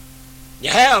 You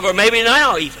have, or maybe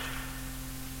now even.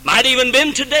 Might even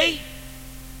been today.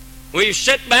 Where you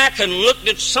sit back and looked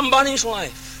at somebody's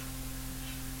life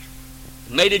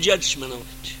and made a judgment on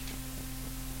it.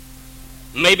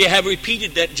 Maybe have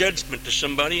repeated that judgment to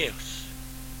somebody else.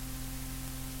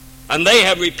 And they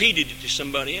have repeated it to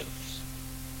somebody else.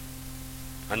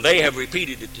 And they have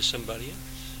repeated it to somebody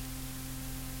else.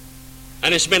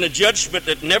 And it's been a judgment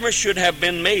that never should have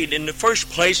been made in the first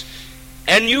place,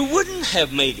 and you wouldn't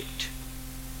have made it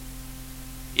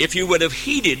if you would have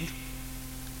heeded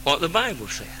what the Bible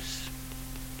says.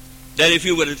 That if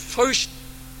you would have first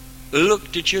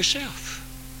looked at yourself.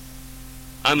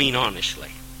 I mean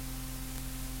honestly.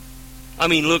 I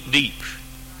mean look deep.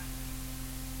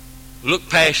 Look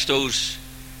past those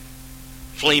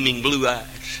flaming blue eyes.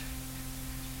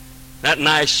 That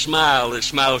nice smile that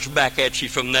smiles back at you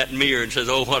from that mirror and says,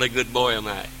 oh, what a good boy am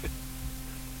I.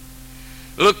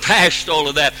 Look past all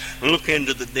of that. Look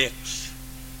into the depths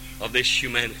of this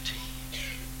humanity.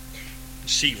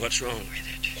 See what's wrong with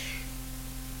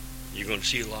it. You're going to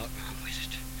see a lot wrong with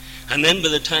it. And then by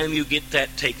the time you get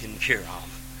that taken care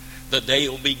of, the day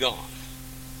will be gone.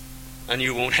 And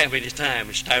you won't have any time.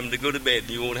 It's time to go to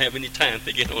bed. You won't have any time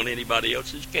to get on anybody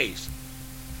else's case.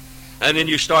 And then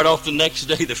you start off the next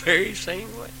day the very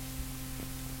same way.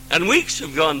 And weeks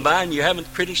have gone by and you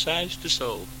haven't criticized a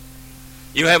soul.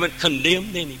 You haven't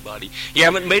condemned anybody. You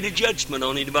haven't made a judgment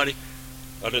on anybody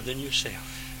other than yourself.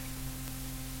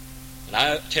 And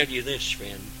I tell you this,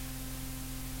 friend.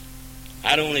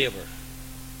 I don't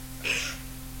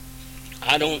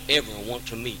ever want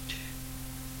to meet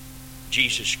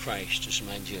Jesus Christ as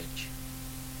my judge.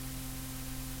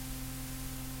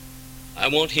 I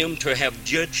want him to have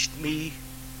judged me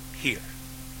here.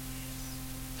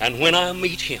 And when I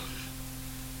meet him,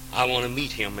 I want to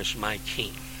meet him as my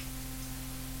king.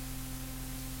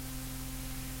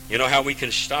 You know how we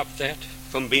can stop that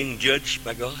from being judged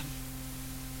by God?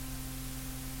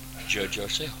 Judge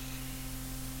ourselves.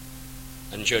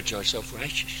 And judge ourselves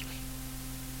righteously.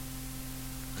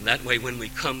 And that way when we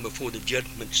come before the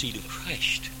judgment seat of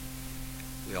Christ,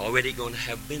 we're already going to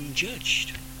have been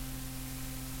judged.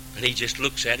 And he just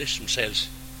looks at us and says,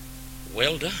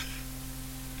 well done,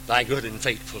 thy good and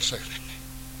faithful servant.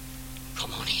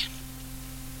 Come on in.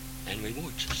 And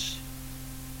rewards us.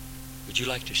 Would you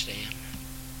like to stand?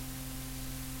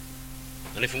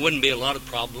 And if it wouldn't be a lot of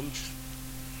problems,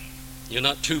 you're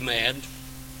not too mad,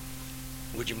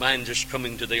 would you mind just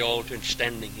coming to the altar and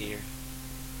standing here?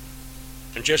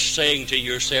 And just saying to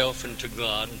yourself and to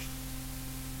God,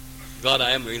 God,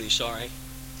 I am really sorry.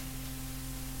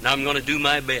 Now I'm going to do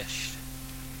my best.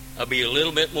 I'll be a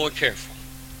little bit more careful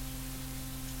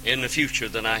in the future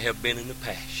than I have been in the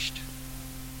past.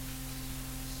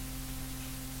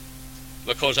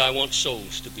 Because I want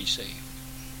souls to be saved.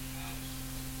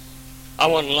 I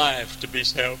want lives to be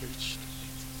salvaged.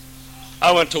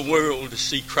 I want the world to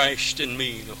see Christ in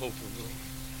me, the hope of glory.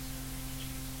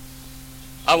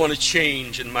 I want a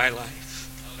change in my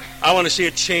life. I want to see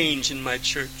a change in my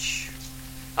church.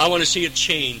 I want to see a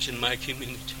change in my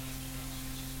community.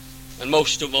 And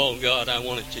most of all, God, I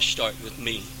want it to start with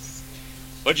me.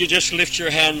 Would you just lift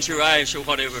your hands, your eyes, or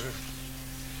whatever?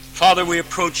 Father, we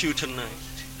approach you tonight.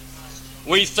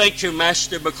 We thank you,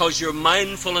 Master, because you're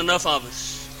mindful enough of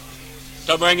us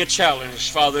to bring a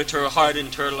challenge, Father, to our heart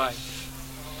and to our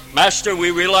life. Master, we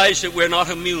realize that we're not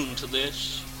immune to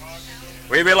this.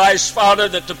 We realize, Father,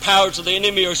 that the powers of the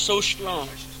enemy are so strong.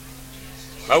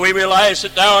 But we realize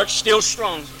that thou art still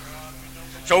stronger.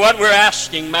 So what we're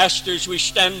asking, Master, as we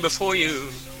stand before you,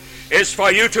 is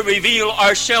for you to reveal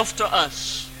ourselves to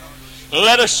us.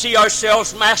 Let us see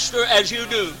ourselves, Master, as you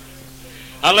do.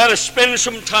 And let us spend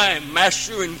some time,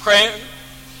 Master, in prayer,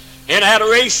 in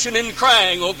adoration and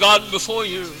crying, O God, before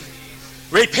you.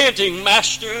 Repenting,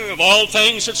 Master, of all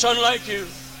things that's unlike you.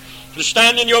 To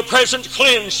stand in your presence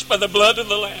cleansed by the blood of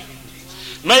the Lamb.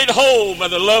 Made whole by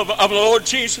the love of the Lord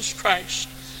Jesus Christ.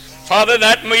 Father,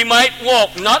 that we might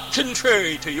walk not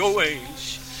contrary to your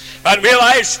ways, but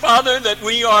realize, Father, that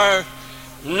we are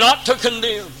not to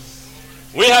condemn.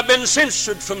 We have been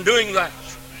censored from doing that.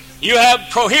 You have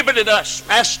prohibited us,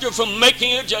 Master, from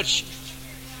making a judgment.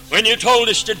 When you told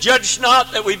us to judge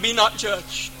not, that we be not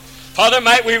judged. Father,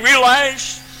 might we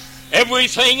realize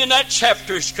everything in that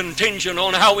chapter is contingent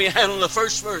on how we handle the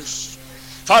first verse.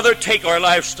 Father, take our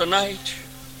lives tonight.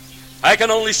 I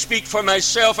can only speak for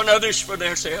myself and others for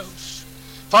themselves.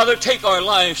 Father, take our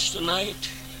lives tonight.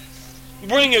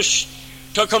 Bring us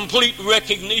to complete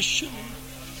recognition.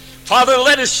 Father,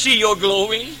 let us see your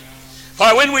glory.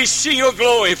 For when we see your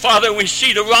glory, Father, we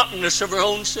see the rottenness of our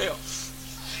own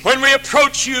self. When we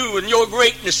approach you and your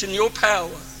greatness and your power,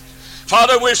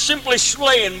 Father, we're simply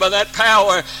slain by that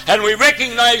power, and we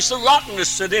recognize the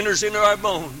rottenness that enters into our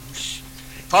bones.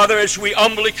 Father, as we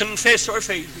humbly confess our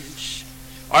failures,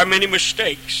 our many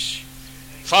mistakes,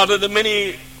 Father, the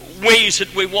many ways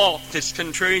that we walk that's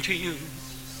contrary to you,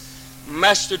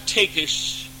 Master, take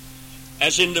us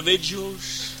as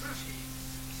individuals,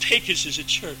 take us as a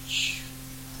church.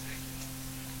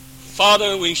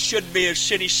 Father, we should be a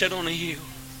city set on a hill.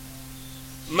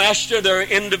 Master, there are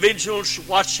individuals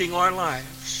watching our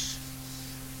lives,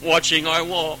 watching our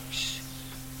walks,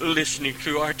 listening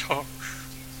to our talk.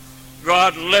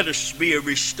 God, let us be a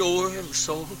restorer of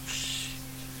souls.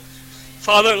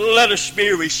 Father, let us be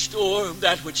a restorer of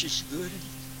that which is good.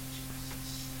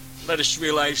 Let us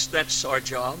realize that's our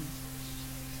job.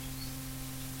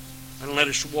 And let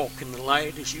us walk in the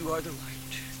light as you are the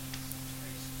light.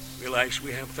 Realize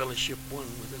we have fellowship one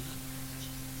with another.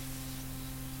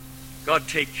 God,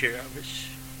 take care of us.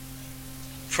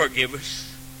 Forgive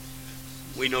us.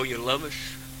 We know you love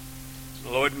us.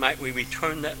 Lord, might we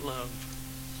return that love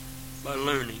by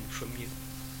learning from you.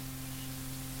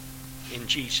 In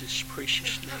Jesus'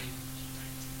 precious name.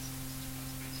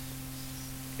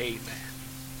 Amen.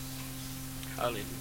 Hallelujah.